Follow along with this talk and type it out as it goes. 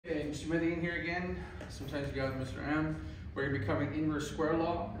Mr. Medellin here again. Sometimes you guys mess around. We're going to be covering inverse square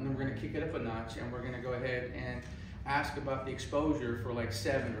law, and then we're going to kick it up a notch, and we're going to go ahead and ask about the exposure for like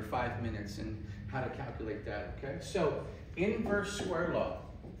 7 or 5 minutes and how to calculate that, okay? So, inverse square law,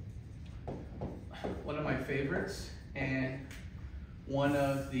 one of my favorites, and one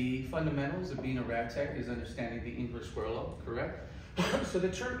of the fundamentals of being a rad tech is understanding the inverse square law, correct? So the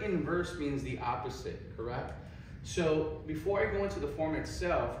term inverse means the opposite, correct? So before I go into the form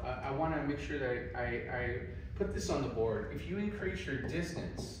itself, I want to make sure that I put this on the board. If you increase your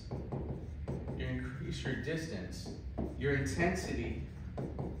distance, your intensity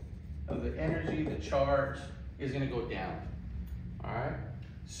of the energy, the charge, is going to go down. All right?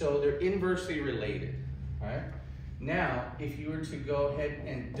 So they're inversely related. All right? Now, if you were to go ahead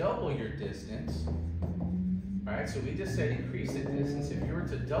and double your distance, all right, so we just said increase the distance. If you were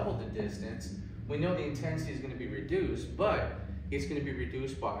to double the distance, we know the intensity is going to be reduced, but it's going to be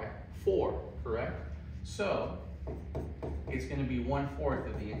reduced by 4, correct? So it's going to be 1/4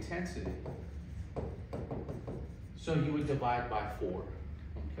 of the intensity. So you would divide by 4,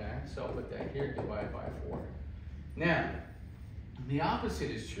 okay? So I'll put that here, divide by 4. Now, the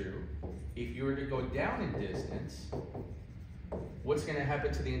opposite is true. If you were to go down in distance, what's going to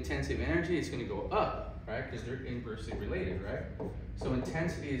happen to the intensity of energy? It's going to go up, right? Because they're inversely related, right? So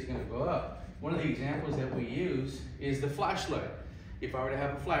intensity is going to go up. One of the examples that we use is the flashlight. If I were to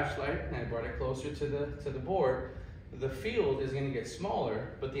have a flashlight and I brought it closer to the board, the field is going to get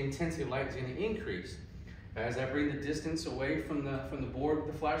smaller, but the intensity of light is going to increase. As I bring the distance away from the board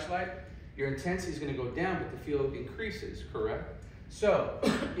with the flashlight, your intensity is going to go down, but the field increases, correct? So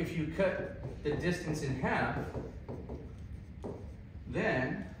if you cut the distance in half,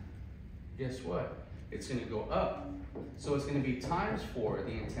 then guess what? It's going to go up. So it's going to be times 4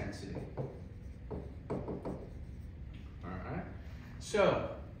 the intensity. Alright? So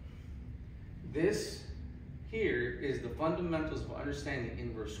this here is the fundamentals of understanding the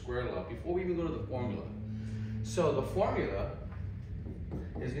inverse square law before we even go to the formula. So the formula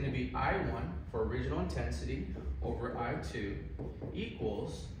is going to be I1 for original intensity over I2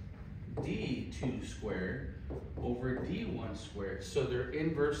 equals D2 squared over D1 squared. So they're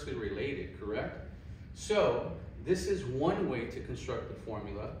inversely related, correct? So this is one way to construct the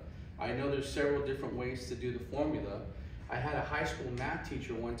formula. I know there's several different ways to do the formula. I had a high school math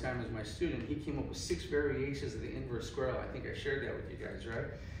teacher one time as my student. He came up with 6 variations of the inverse square law. I think I shared that with you guys, right?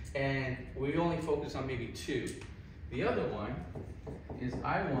 And we only focus on maybe 2. The other one is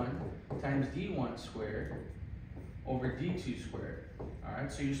I1 times D1 squared over D2 squared. All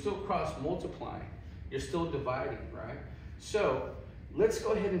right, so you're still cross multiplying. You're still dividing, right? So let's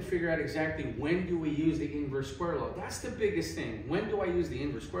go ahead and figure out exactly when do we use the inverse square law. That's the biggest thing. When do I use the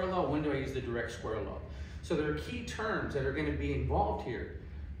inverse square law? When do I use the direct square law? So there are key terms that are going to be involved here.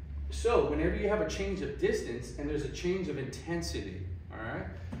 So whenever you have a change of distance and there's a change of intensity, all right?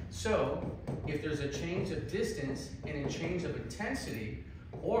 So if there's a change of distance and a change of intensity,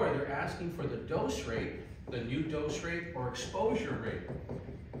 or they're asking for the dose rate, the new dose rate or exposure rate,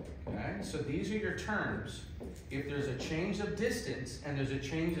 okay? So these are your terms. If there's a change of distance and there's a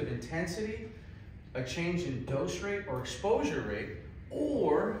change of intensity, a change in dose rate or exposure rate,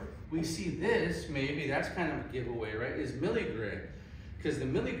 or we see this, maybe that's kind of a giveaway, right, is milligray. Because the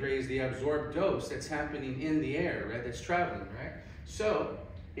milligray is the absorbed dose that's happening in the air, right, that's traveling, right? So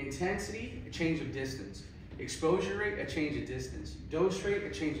intensity, a change of distance. Exposure rate, a change of distance. Dose rate, a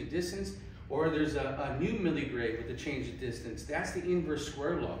change of distance. Or there's a new milligray with a change of distance. That's the inverse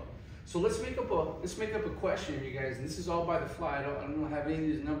square law. So let's make up a question here, you guys. And this is all by the fly. I don't have any of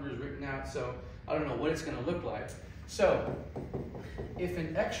these numbers written out, so I don't know what it's going to look like. So if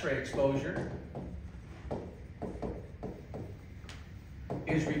an X-ray exposure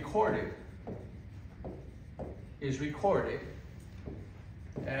is recorded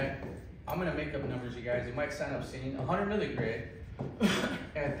at, I'm going to make up numbers, you guys. It might sound obscene. 100 milligray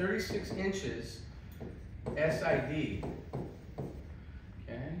at 36 inches SID.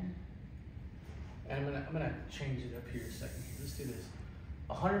 Okay? And I'm gonna change it up here a second. Let's do this.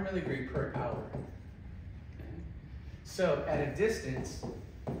 100 milligray per hour. Okay? So at a distance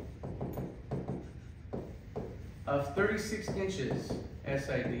of 36 inches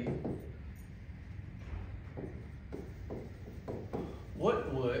SID,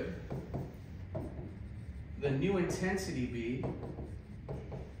 what would the new intensity be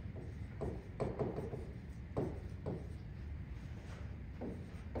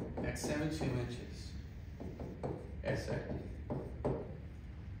at 72 inches SID?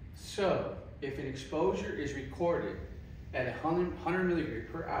 So if an exposure is recorded at 100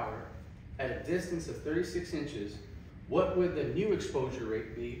 milligray per hour at a distance of 36 inches, what would the new exposure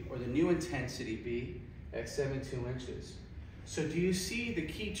rate be, or the new intensity be at 72 inches? So do you see the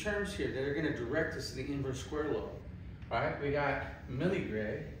key terms here that are going to direct us to the inverse square law? All right, we got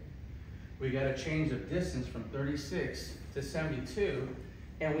milligray, we got a change of distance from 36 to 72,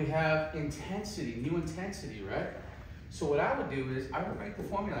 and we have intensity, new intensity, right? So what I would do is I would write the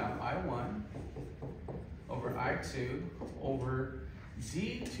formula out, I1 over I2 over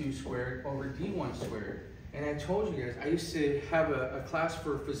D2 squared over D1 squared. And I told you guys, I used to have a class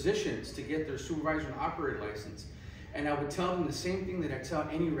for physicians to get their supervisor and operator license. And I would tell them the same thing that I tell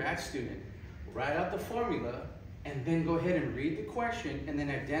any rad student. Write out the formula, and then go ahead and read the question, and then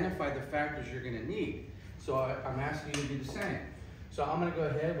identify the factors you're gonna need. So I'm asking you to do the same. So I'm gonna go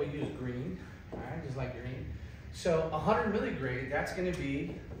ahead, we'll use green, all right, just like green. So 100 milligray, that's gonna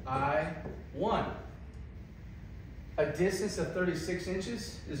be I1. A distance of 36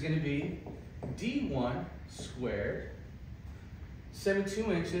 inches is gonna be D1 squared.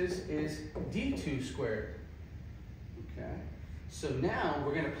 72 inches is D2 squared. Okay, so now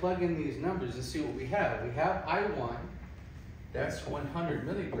we're going to plug in these numbers and see what we have. We have I1, that's 100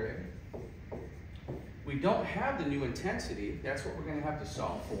 milligray. We don't have the new intensity, that's what we're going to have to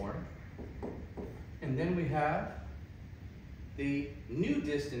solve for. And then we have the new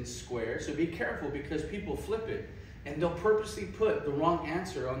distance squared. So be careful, because people flip it and they'll purposely put the wrong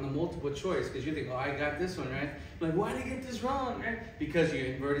answer on the multiple choice, because you think, oh, I got this one, right? Like, why did I get this wrong, right? Because you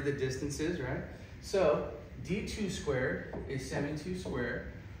inverted the distances, right? So D2 squared is 72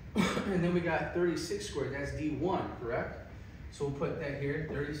 squared. And then we got 36 squared, that's D1, correct? So we'll put that here,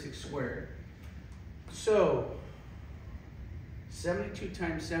 36 squared. So 72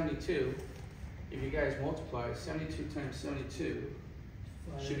 times 72, if you guys multiply, 72 times 72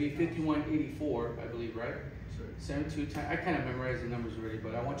 should be 5184, I believe, right? 72 times, I kind of memorized the numbers already,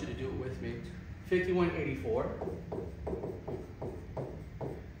 but I want you to do it with me. 5184.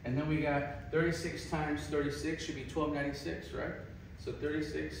 And then we got 36 times 36 should be 1296, right? So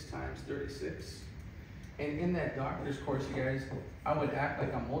 36 times 36. And in that doctor's course, you guys, I would act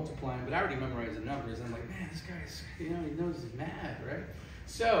like I'm multiplying, but I already memorized the numbers. I'm like, man, this guy's, you know, he knows his math, right?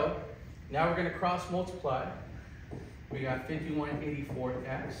 So now we're gonna cross multiply. We got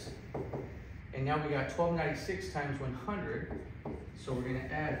 5184x. And now we got 1296 times 100. So we're gonna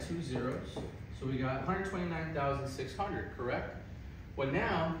add 2 zeros. So we got 129,600, correct? Well,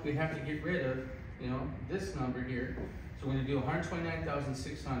 now we have to get rid of, you know, this number here. So we're gonna do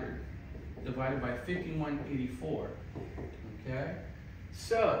 129,600 divided by 5184, okay?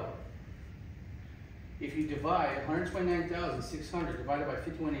 So if you divide 129,600 divided by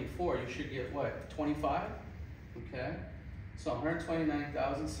 5184, you should get what, 25, okay? So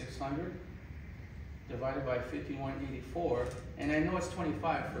 129,600 divided by 5184, and I know it's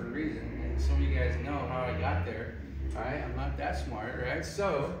 25 for a reason, and some of you guys know how I got there, all right? I'm not that smart, right?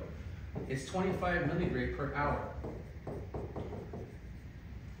 So it's 25 milligray per hour.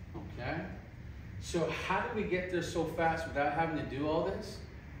 Okay? So how did we get there so fast without having to do all this?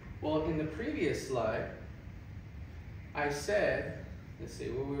 Well, in the previous slide, I said, let's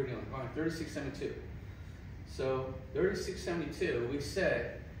see, what we were doing, 3672. So 3672, we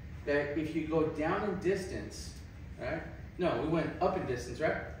said that if you go down in distance, right? No, we went up in distance,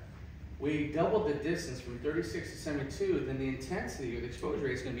 right? We doubled the distance from 36 to 72, then the intensity or the exposure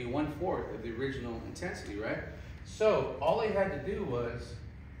rate is going to be 1/4 of the original intensity, right? So all I had to do was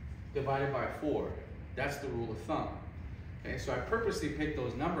divided by 4. That's the rule of thumb. Okay, so I purposely picked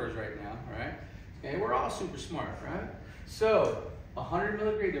those numbers right now, right? Okay, we're all super smart, right? So 100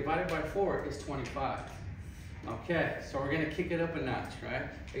 milligray divided by 4 is 25. Okay, so we're gonna kick it up a notch, right?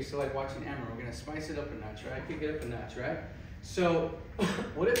 I used to like watching Emma. We're gonna spice it up a notch, right? Kick it up a notch, right? So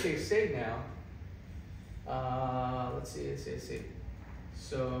what if they say now, let's see.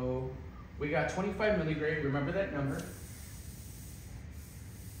 So we got 25 milligray, remember that number.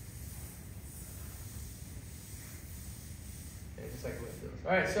 Okay, just like the way it feels.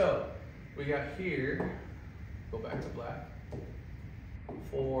 All right, so we got here, go back to black,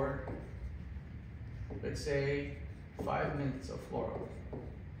 4, let's say 5 minutes of fluoro,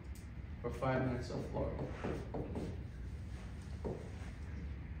 or 5 minutes of fluoro.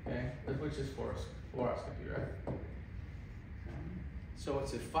 Okay, which is fluoroscopy, right? So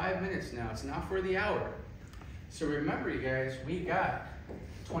it's at 5 minutes now, it's not for the hour. So remember, you guys, we got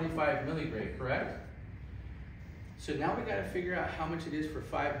 25 milligray, correct? So now we gotta figure out how much it is for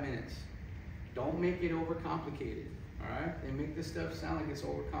 5 minutes. Don't make it overcomplicated, all right? They make this stuff sound like it's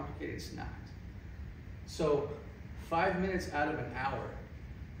overcomplicated, it's not. So 5 minutes out of an hour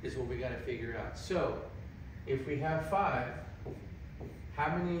is what we gotta figure out. So if we have 5,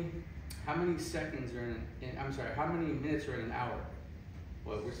 how how many seconds are I'm sorry, how many minutes are in an hour?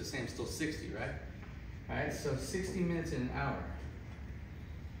 Well, we're the same, still 60, right? All right, so 60 minutes in an hour.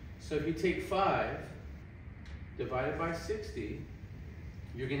 So if you take 5 divided by 60,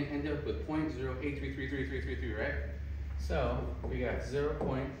 you're gonna end up with 0.0833333, right? So we got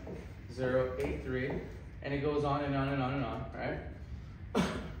 0.083, and it goes on and on and on and on, right?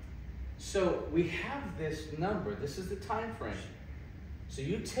 So we have this number, this is the time frame. So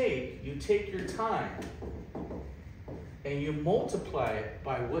you take your time and you multiply it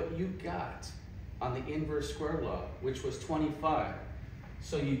by what you got on the inverse square law, which was 25.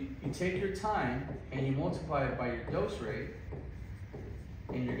 So you take your time and you multiply it by your dose rate,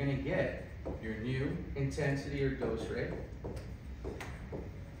 and you're gonna get your new intensity or dose rate.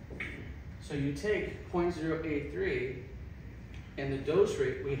 So you take 0.083, and the dose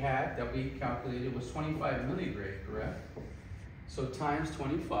rate we had that we calculated was 25 milligrade, correct? So times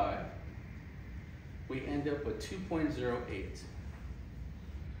 25, we end up with 2.08.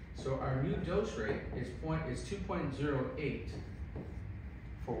 So our new dose rate is 2.08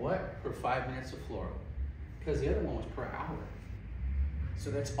 for what? For 5 minutes of fluoro. Because the other one was per hour.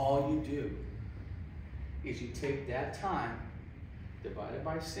 So that's all you do, is you take that time divided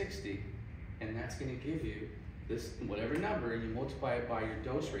by 60, and that's gonna give you this, whatever number, and you multiply it by your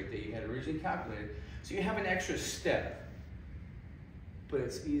dose rate that you had originally calculated. So you have an extra step, but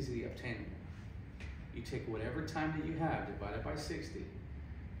it's easily obtainable. You take whatever time that you have divided by 60,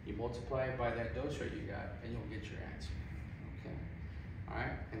 you multiply it by that dose rate you got, and you'll get your answer, okay? All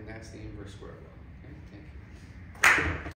right, and that's the inverse square law, okay? Thank you.